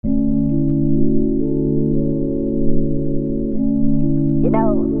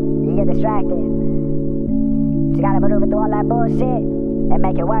get distracted. You gotta maneuver through all that bullshit and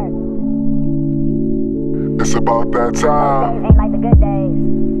make it work. It's about that time. Days ain't like the good days.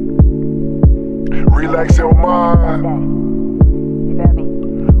 Relax your mind. You feel me?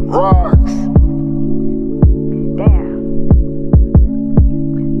 Rocks. Damn.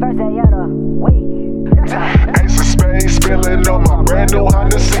 First day of the week. Ace of spades spilling on my brand new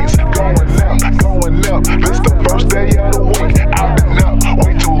Honda seats. Going up, going up. This the first day of the week. I've been up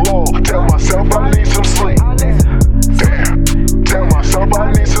way too long. Tell myself I need some sleep. Damn. Tell myself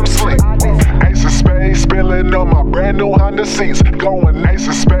I need some sleep. Ace of spades spilling on my brand new Honda seats. Going ace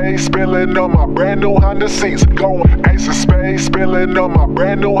of spades spilling on my brand new Honda seats. Going ace of spades spilling on my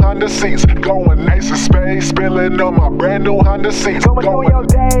brand new Honda seats. Going ace of spades spilling on my brand new Honda seats. Going through your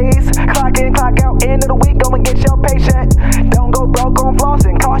days, clock in, clock out, end of the week, go and get your paycheck. Don't go broke on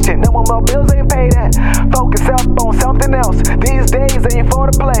flossing, caution, no more bills ain't paid at. Focus up on something else, these days ain't for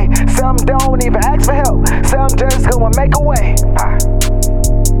the play. Some don't even ask for help, some just go and make a way.